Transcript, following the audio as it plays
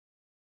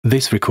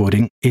This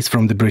recording is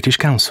from the British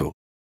Council.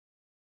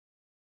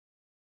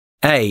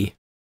 A.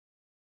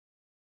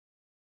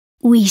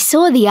 We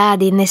saw the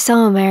ad in the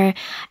summer,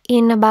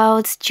 in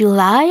about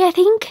July, I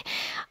think.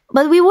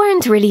 But we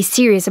weren't really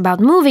serious about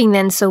moving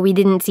then, so we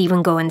didn't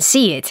even go and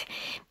see it.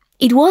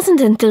 It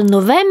wasn't until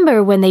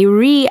November when they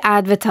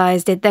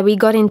re-advertised it that we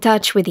got in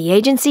touch with the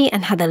agency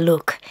and had a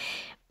look.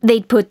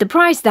 They'd put the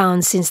price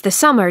down since the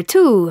summer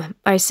too,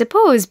 I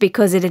suppose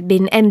because it had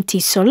been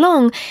empty so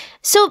long,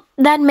 so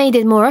that made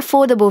it more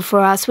affordable for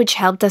us, which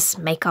helped us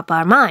make up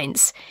our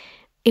minds.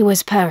 It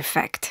was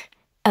perfect.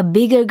 A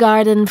bigger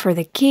garden for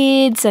the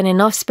kids and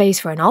enough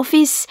space for an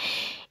office.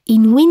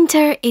 In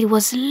winter, it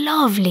was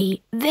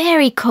lovely,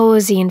 very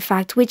cozy in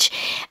fact, which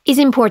is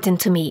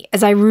important to me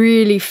as I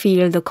really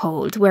feel the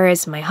cold,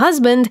 whereas my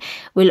husband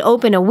will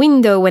open a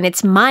window when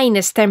it's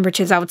minus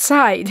temperatures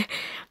outside.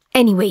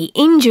 Anyway,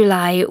 in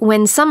July,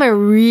 when summer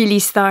really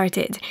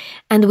started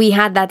and we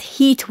had that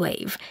heat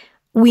wave,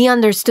 we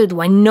understood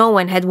why no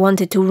one had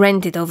wanted to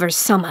rent it over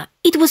summer.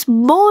 It was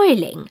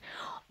boiling.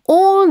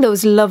 All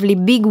those lovely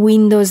big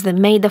windows that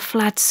made the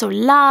flat so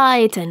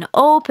light and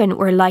open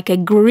were like a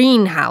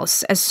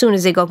greenhouse as soon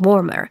as it got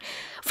warmer.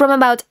 From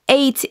about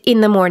 8 in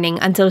the morning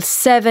until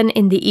 7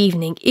 in the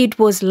evening, it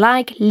was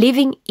like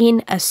living in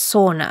a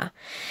sauna.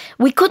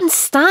 We couldn't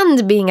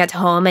stand being at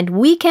home, and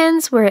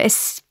weekends were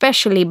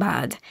especially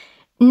bad.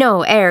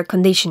 No air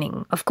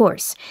conditioning, of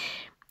course.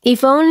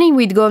 If only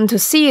we'd gone to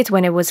see it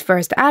when it was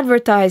first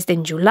advertised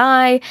in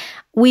July,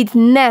 we'd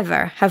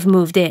never have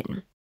moved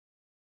in.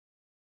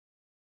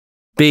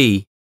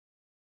 B.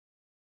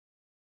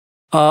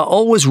 I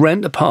always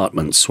rent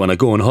apartments when I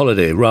go on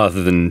holiday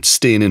rather than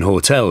staying in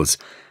hotels.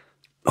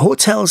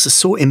 Hotels are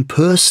so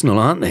impersonal,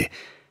 aren't they?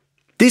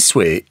 This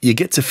way, you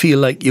get to feel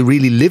like you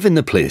really live in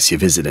the place you're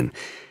visiting.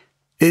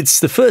 It's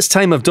the first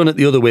time I've done it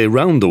the other way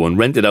around though and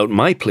rented out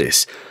my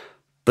place,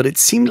 but it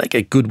seemed like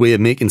a good way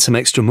of making some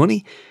extra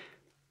money.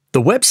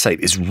 The website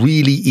is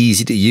really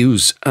easy to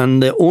use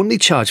and they only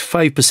charge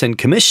 5%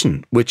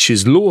 commission, which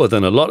is lower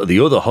than a lot of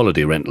the other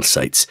holiday rental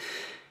sites.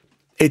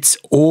 It's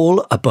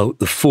all about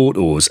the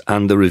photos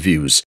and the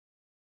reviews.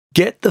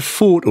 Get the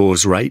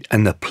photos right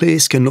and the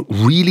place can look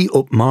really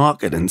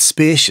upmarket and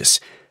spacious,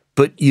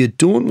 but you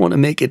don't want to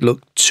make it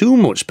look too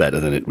much better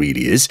than it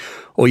really is,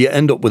 or you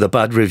end up with a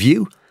bad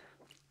review.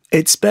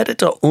 It's better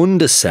to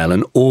undersell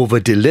and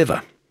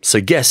over-deliver, so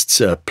guests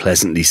are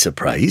pleasantly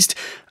surprised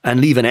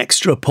and leave an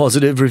extra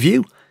positive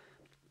review.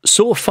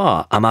 So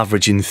far, I'm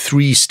averaging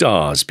 3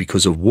 stars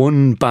because of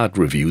one bad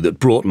review that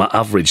brought my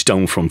average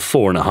down from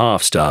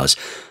 4.5 stars,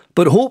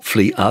 but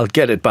hopefully I'll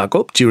get it back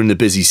up during the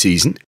busy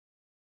season.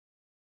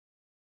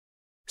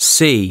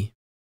 C.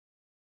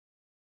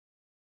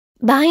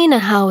 Buying a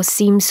house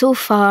seems so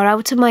far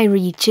out of my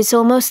reach, it's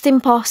almost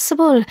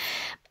impossible,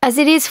 as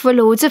it is for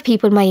loads of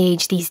people my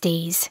age these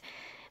days.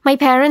 My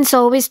parents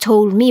always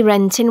told me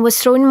renting was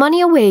throwing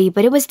money away,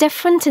 but it was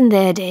different in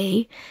their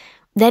day.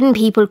 Then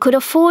people could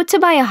afford to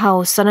buy a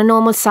house on a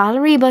normal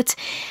salary, but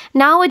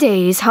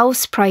nowadays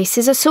house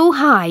prices are so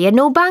high and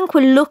no bank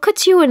will look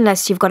at you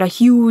unless you've got a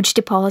huge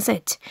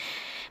deposit.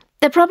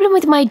 The problem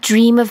with my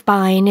dream of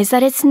buying is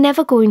that it's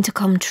never going to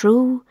come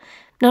true,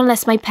 not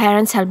unless my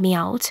parents help me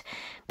out.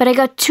 But I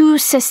got 2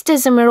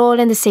 sisters and we're all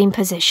in the same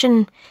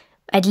position.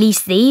 At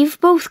least they've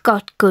both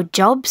got good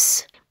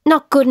jobs.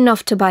 Not good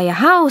enough to buy a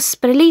house,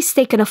 but at least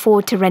they can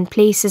afford to rent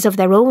places of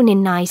their own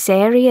in nice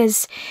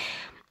areas.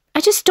 I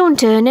just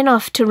don't earn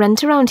enough to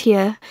rent around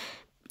here.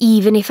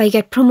 Even if I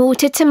get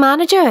promoted to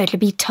manager, it'll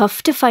be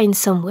tough to find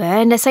somewhere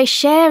unless I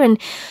share,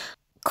 and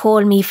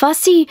call me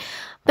fussy,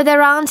 but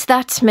there aren't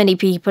that many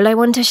people I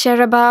want to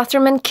share a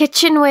bathroom and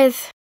kitchen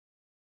with.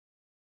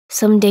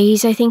 Some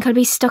days I think I'll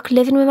be stuck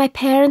living with my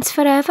parents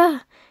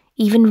forever.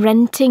 Even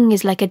renting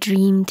is like a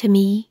dream to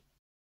me.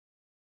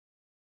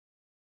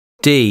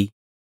 D.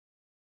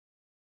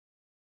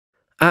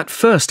 At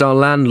first our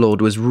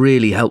landlord was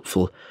really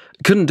helpful.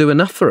 Couldn't do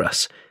enough for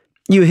us.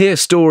 You hear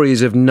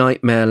stories of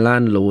nightmare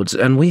landlords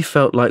and we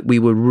felt like we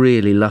were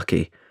really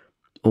lucky.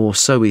 Or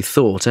so we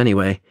thought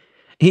anyway.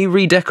 He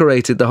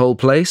redecorated the whole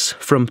place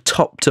from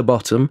top to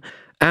bottom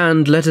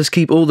and let us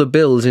keep all the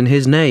bills in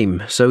his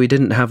name so we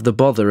didn't have the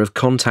bother of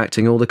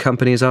contacting all the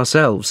companies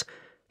ourselves.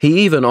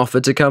 He even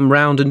offered to come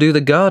round and do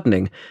the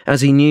gardening,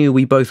 as he knew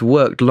we both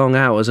worked long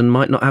hours and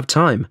might not have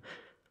time.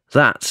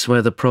 That's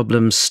where the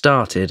problems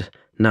started,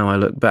 now I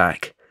look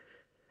back.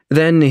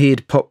 Then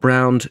he'd pop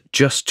round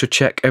just to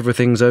check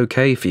everything's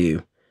okay for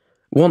you.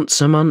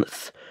 Once a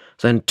month,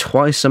 then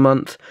twice a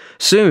month.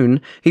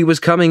 Soon he was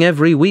coming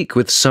every week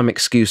with some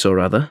excuse or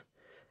other.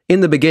 In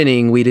the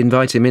beginning we'd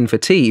invite him in for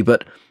tea,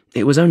 but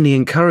it was only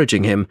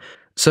encouraging him,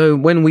 so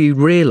when we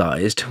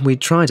realised,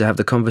 we'd try to have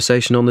the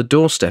conversation on the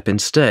doorstep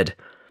instead.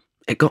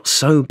 It got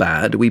so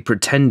bad we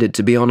pretended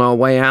to be on our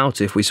way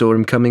out if we saw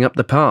him coming up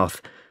the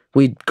path.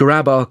 We'd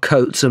grab our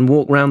coats and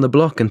walk round the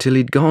block until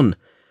he'd gone.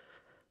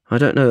 I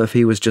don't know if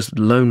he was just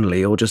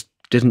lonely or just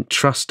didn't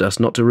trust us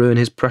not to ruin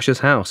his precious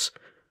house.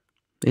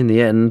 In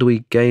the end,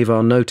 we gave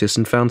our notice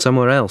and found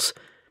somewhere else.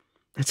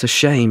 It's a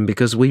shame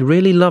because we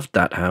really loved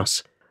that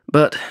house.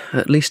 but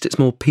at least it's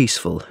more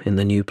peaceful in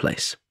the new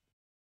place.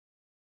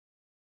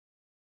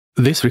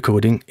 This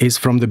recording is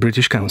from the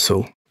British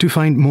Council. To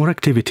find more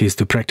activities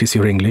to practice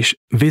your English,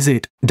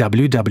 visit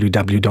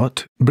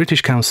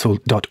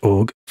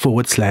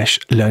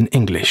www.britishcouncil.org/learn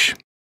English.